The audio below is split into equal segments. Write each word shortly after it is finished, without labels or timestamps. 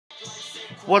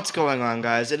What's going on,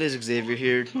 guys? It is Xavier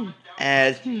here,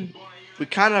 and we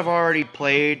kind of already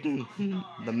played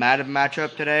the Madden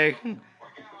matchup today.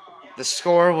 The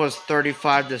score was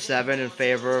 35-7 in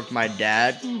favor of my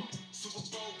dad.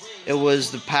 It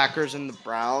was the Packers and the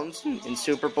Browns in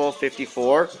Super Bowl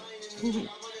 54.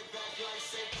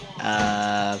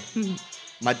 My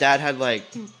dad had like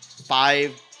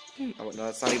 5. Oh, no,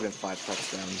 that's not even 5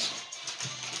 touchdowns.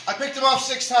 I picked him off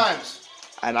 6 times.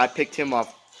 And I picked him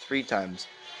off 3 times.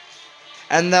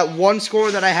 And that one score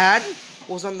that I had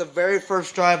was on the very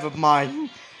first drive of mine.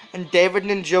 And David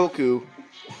Njoku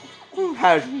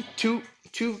had two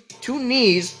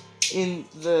knees in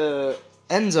the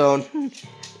end zone.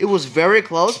 It was very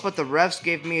close, but the refs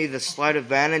gave me the slight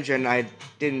advantage, and I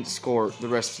didn't score the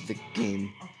rest of the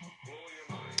game.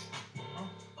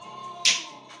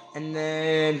 And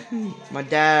then my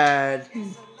dad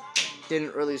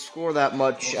didn't really score that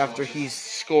much after he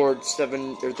scored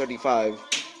 7 or 35.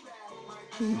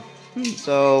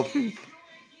 So,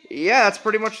 yeah, that's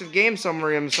pretty much the game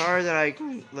summary. I'm sorry that I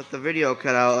let the video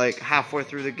cut out like halfway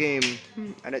through the game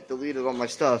and it deleted all my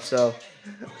stuff. So,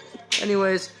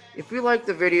 anyways, if you like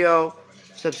the video,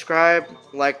 subscribe,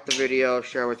 like the video,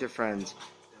 share with your friends.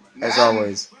 As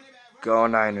always, go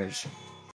Niners.